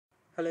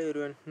Hello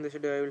everyone, in this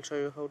video I will show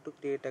you how to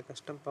create a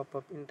custom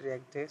pop-up in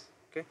React.js.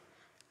 Okay,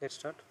 let's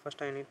start.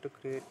 First I need to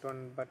create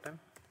one button.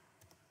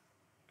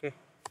 Okay,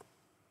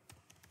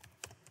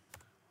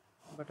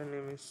 button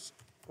name is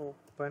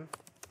open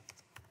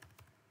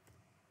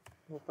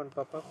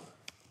pop-up.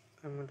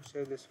 I'm going to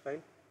save this file.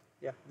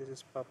 Yeah, this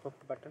is pop-up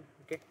button.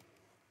 Okay,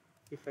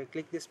 if I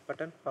click this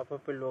button,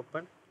 pop-up will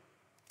open.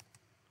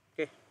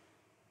 Okay,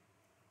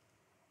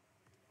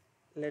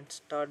 let's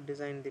start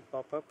design the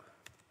pop-up.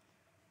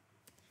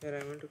 Here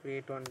I'm going to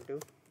create one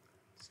div.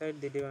 Inside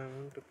the div I'm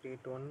going to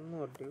create one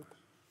more div.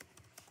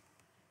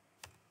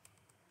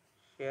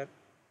 Here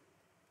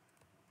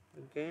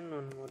again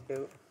one more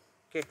div.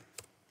 Okay,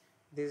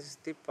 this is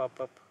the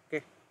pop-up.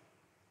 Okay,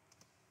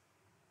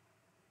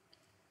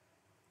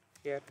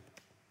 here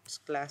its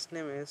class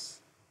name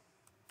is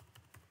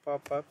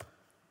pop-up.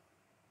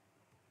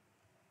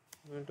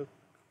 I'm going to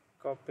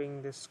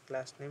copying this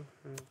class name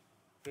and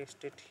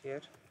paste it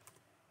here.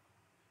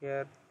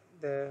 Here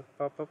the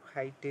pop-up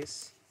height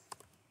is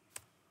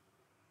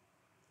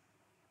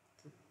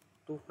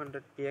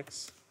 200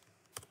 px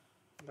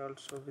and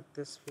also with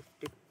this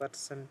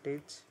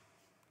 50%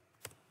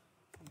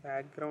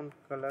 background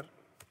color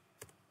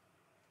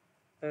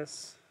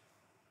is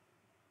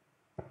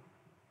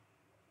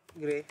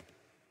gray.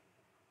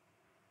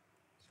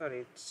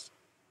 Sorry,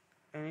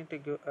 I need to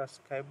give a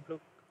sky blue.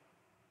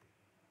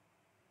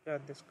 Yeah,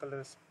 this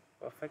color is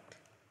perfect.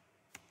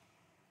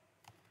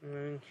 I'm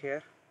going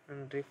here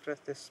and refresh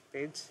this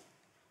page.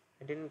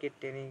 I didn't get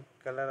any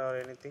color or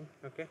anything.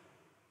 Okay,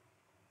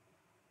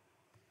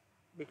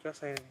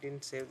 because I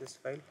didn't save this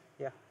file.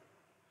 Yeah,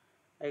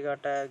 I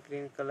got a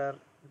green color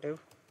div.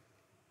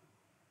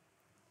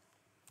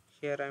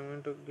 Here I'm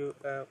going to give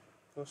a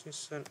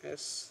position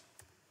as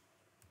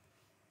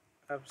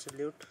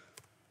absolute.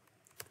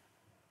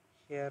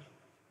 Here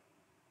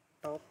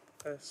top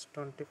is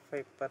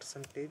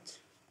 25%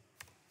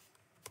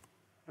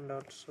 and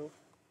also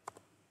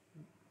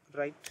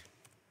right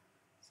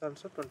is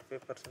also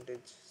 25%.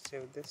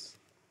 Save this.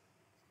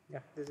 Yeah,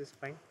 this is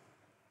fine.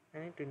 I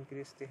need to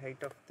increase the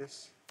height of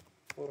this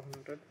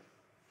 400.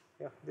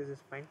 Yeah, this is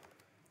fine.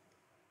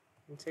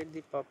 Inside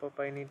the pop-up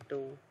I need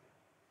to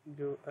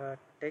give a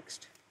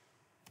text.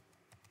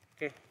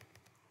 Okay,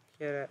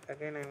 here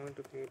again I'm going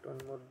to create one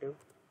more div.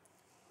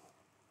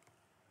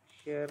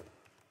 Here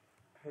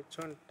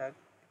h1 tag,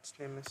 its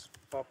name is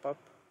pop-up.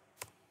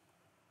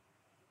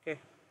 Okay,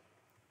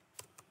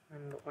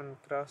 and one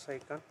cross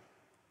icon.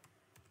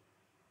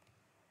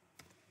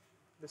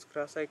 This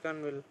cross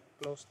icon will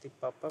close the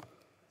pop-up.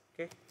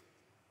 Okay,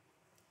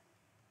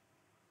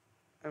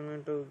 I'm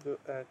going to give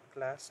a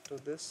class to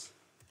this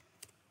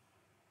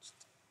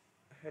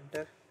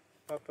header,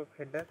 pop-up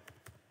header.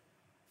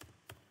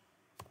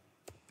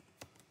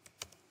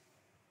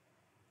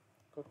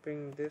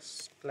 Copying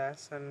this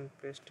class and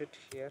paste it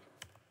here.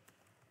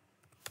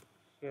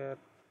 Here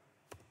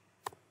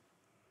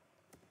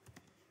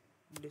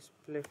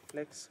display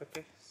flex.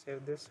 Okay,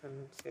 save this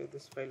and save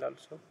this file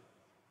also.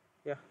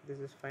 Yeah, this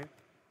is fine.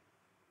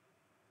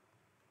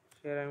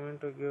 Here I'm going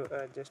to give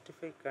a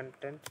justify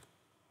content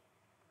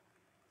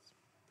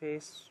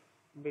space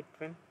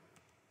between.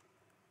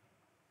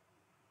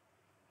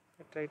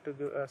 I try to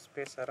give a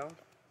space around.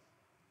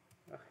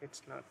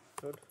 It's not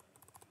good.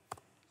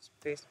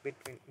 Space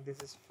between, this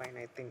is fine,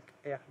 I think.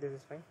 Yeah, this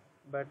is fine,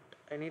 but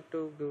I need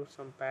to give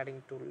some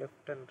padding to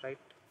left and right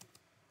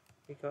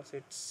because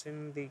it's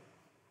in the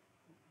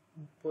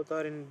both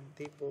are in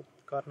the both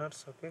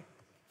corners. Okay,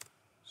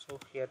 so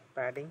here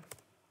padding,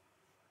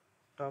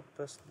 top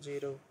is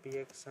 0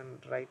 px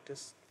and right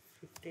is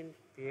 15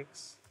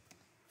 px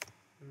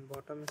and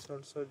bottom is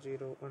also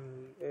 0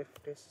 and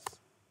left is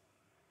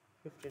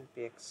 15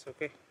 px.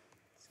 Okay,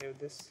 save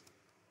this.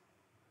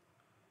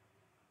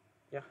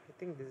 Yeah, I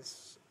think this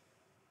is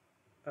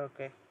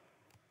okay.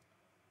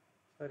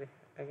 Sorry,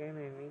 again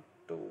I need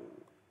to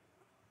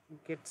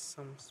get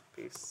some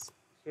space.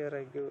 Here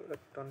I give a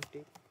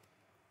 20,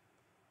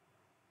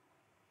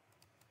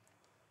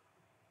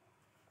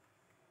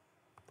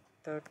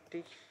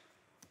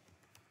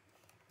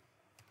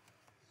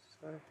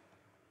 sorry,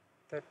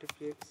 30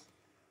 px.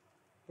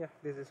 Yeah,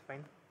 this is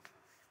fine.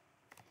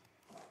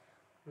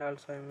 And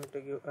also I'm going to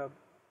give a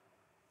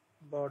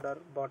border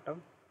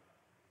bottom.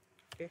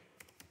 Okay,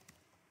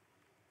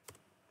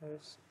 there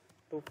is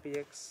 2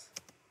 px,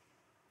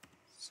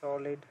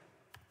 solid,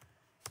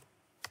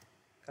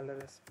 color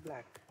is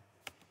black.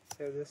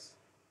 Save this.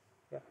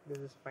 Yeah, this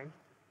is fine.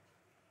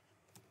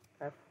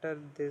 After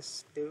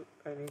this div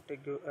I need to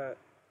give a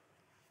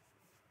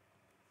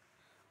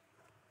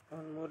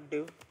one more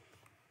div.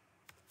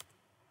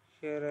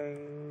 Here I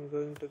am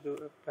going to give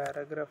a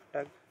paragraph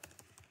tag.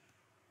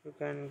 You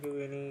can give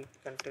any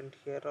content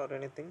here or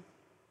anything.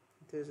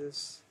 This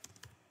is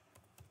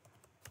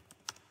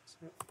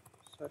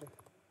sorry,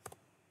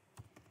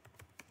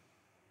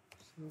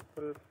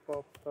 simple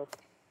pop-up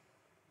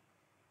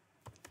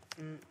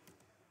in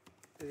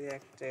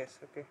React.js.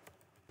 Okay,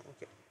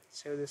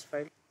 save this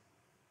file.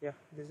 Yeah,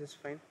 this is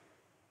fine.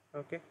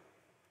 Okay,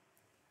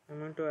 I'm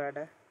going to add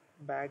a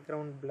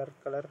background blur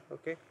color.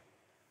 Okay,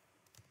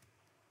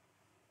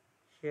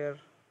 here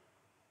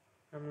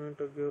I'm going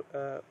to give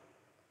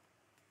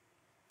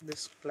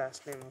this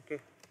class name. Okay,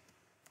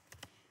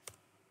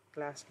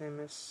 class name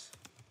is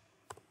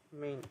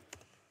main.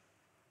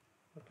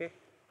 Okay,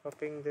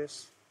 copying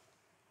this.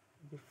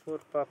 Before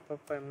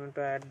pop-up I'm going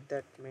to add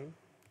that main.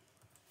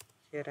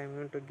 Here I'm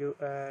going to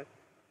give a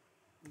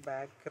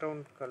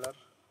background color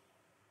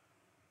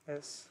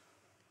as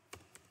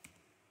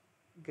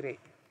gray,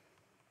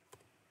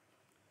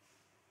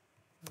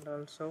 and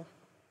also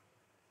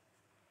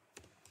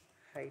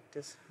height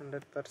is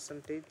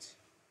 100%,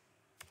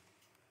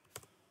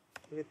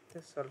 width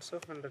is also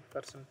 100%.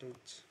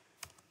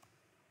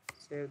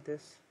 Save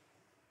this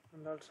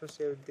and also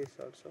save this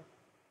also.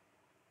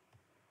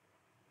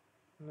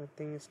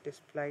 Nothing is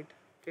displayed.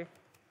 Okay,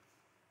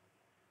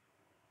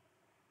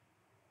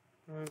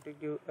 I'm going to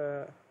give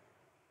a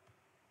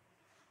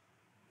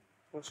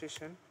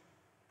position,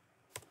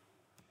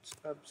 it's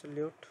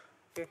absolute.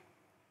 Okay,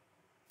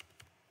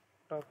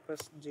 top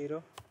is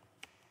 0.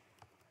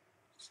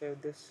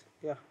 Save this.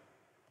 Yeah,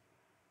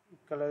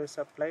 color is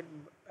applied.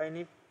 I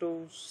need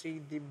to see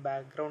the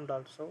background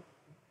also.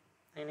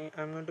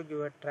 I'm going to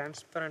give a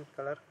transparent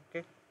color.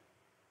 Okay,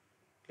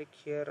 click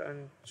here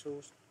and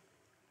choose.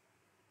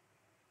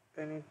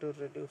 I need to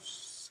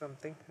reduce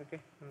something. Okay,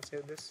 and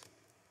save this.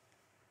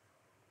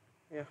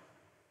 Yeah,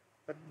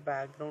 but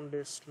background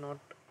is not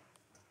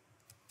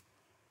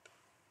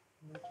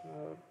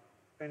more.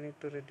 I need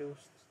to reduce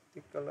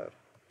the color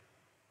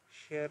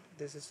here.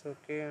 This is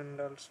okay,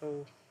 and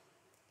also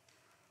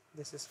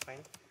this is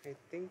fine. I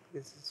think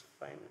this is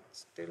fine.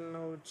 Still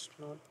now it's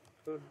not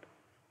good.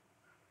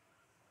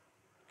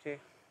 Okay,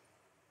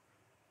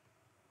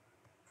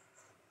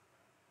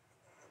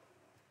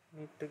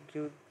 need to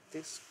give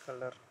this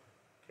color.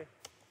 Okay,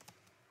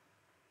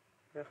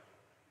 yeah,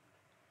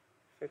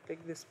 if I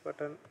click this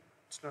button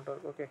it's not all.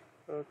 Okay,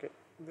 okay,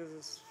 this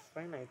is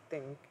fine. I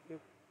think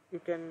you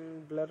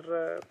can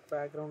blur a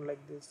background like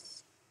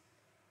this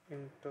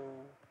into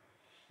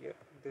here.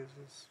 This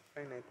is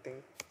fine. I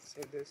think.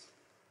 Say this.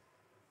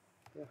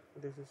 Yeah,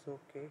 this is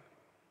okay.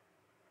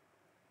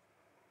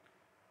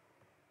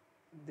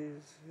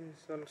 This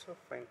is also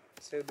fine.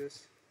 Save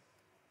this.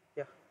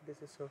 Yeah,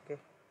 this is okay.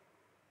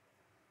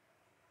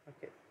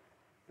 Okay,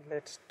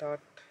 let's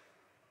start.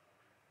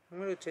 I'm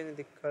going to change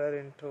the color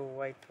into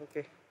white.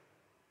 Okay,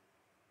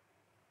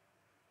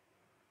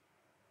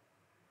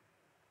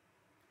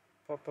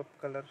 pop-up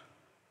color,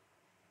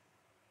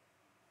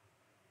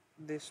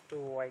 this to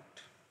white.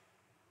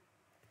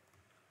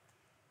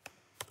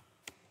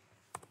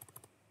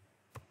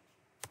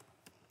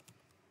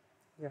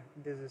 Yeah,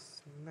 this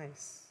is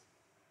nice.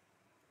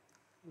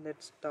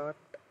 Let's start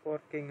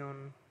working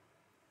on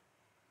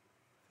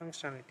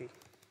functionality.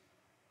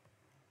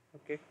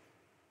 Okay,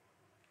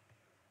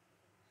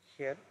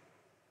 here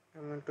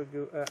I'm going to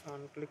give a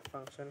Onclick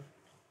function.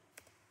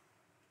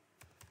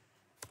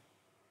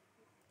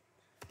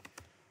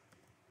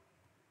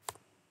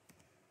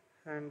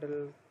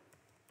 Handle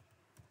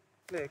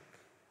click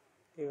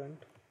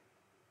event,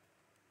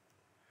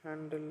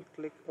 handle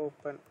click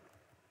open.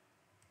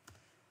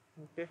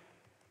 Okay,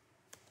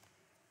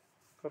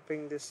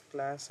 copying this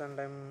class, and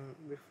I'm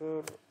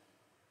before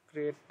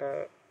create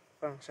a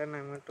function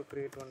I'm going to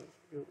create one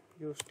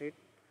use it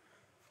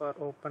for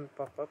open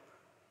pop-up.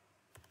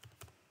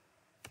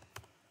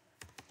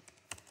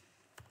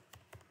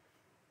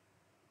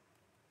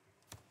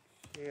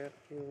 Here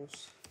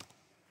use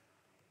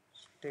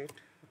state.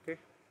 Okay,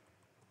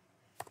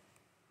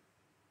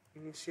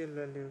 initial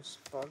value is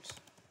false.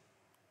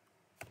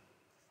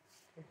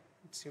 Okay,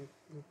 it's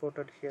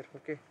imported here.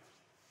 Okay,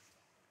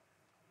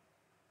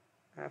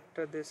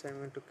 after this I'm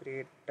going to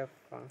create a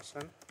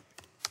function.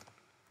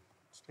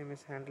 Its name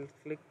is handle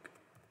click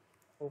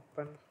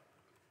open.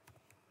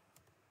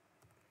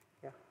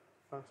 Yeah,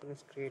 function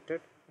is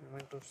created. I'm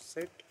going to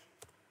set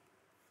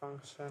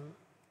function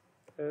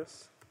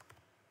is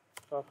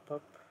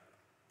pop-up.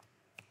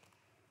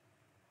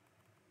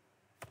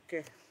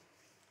 Okay,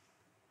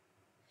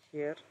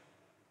 here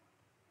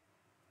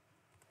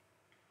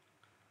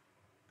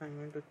I'm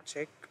going to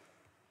check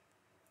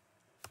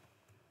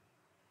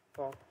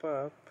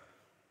pop-up.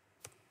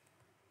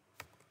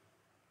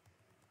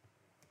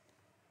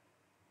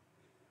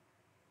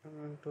 I'm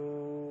going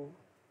to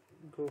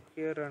go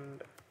here,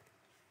 and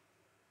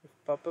if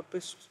pop-up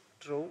is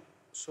true,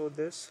 show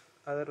this,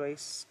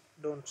 otherwise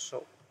don't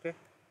show. Okay,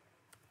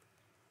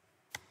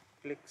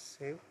 click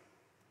save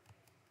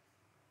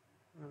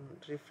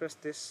and refresh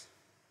this.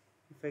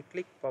 If I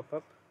click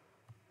pop-up,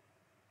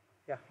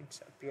 yeah, it's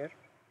appear.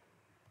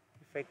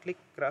 If I click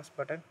cross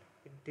button,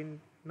 it did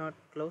not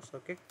close.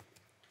 Okay,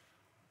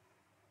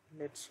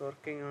 let's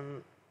working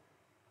on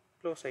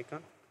close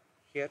icon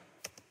here.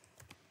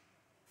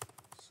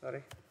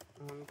 Sorry,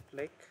 on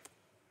click,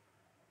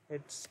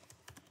 it's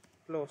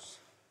close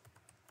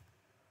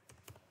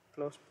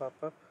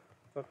pop-up.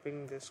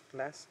 Copying this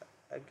class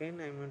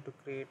again, I'm going to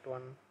create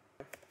one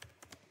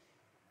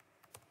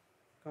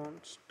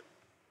const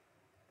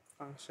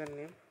function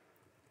name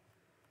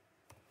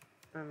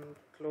and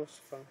close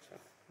function.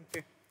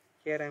 Okay,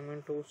 here I'm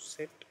going to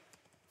set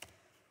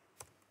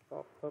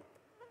pop-up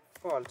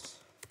false.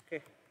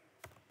 Okay,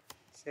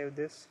 save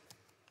this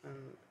and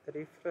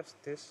refresh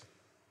this.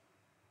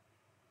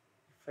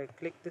 If I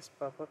click this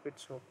pop-up,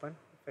 it's open.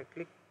 If I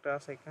click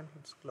cross icon,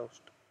 it's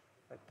closed.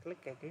 If I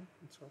click again,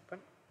 it's open,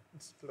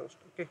 it's closed.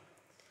 Okay,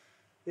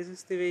 this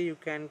is the way you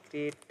can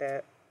create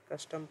a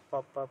custom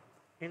pop-up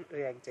in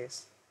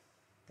React.js.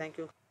 Thank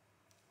you.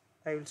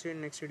 I will see you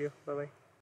in next video. Bye bye.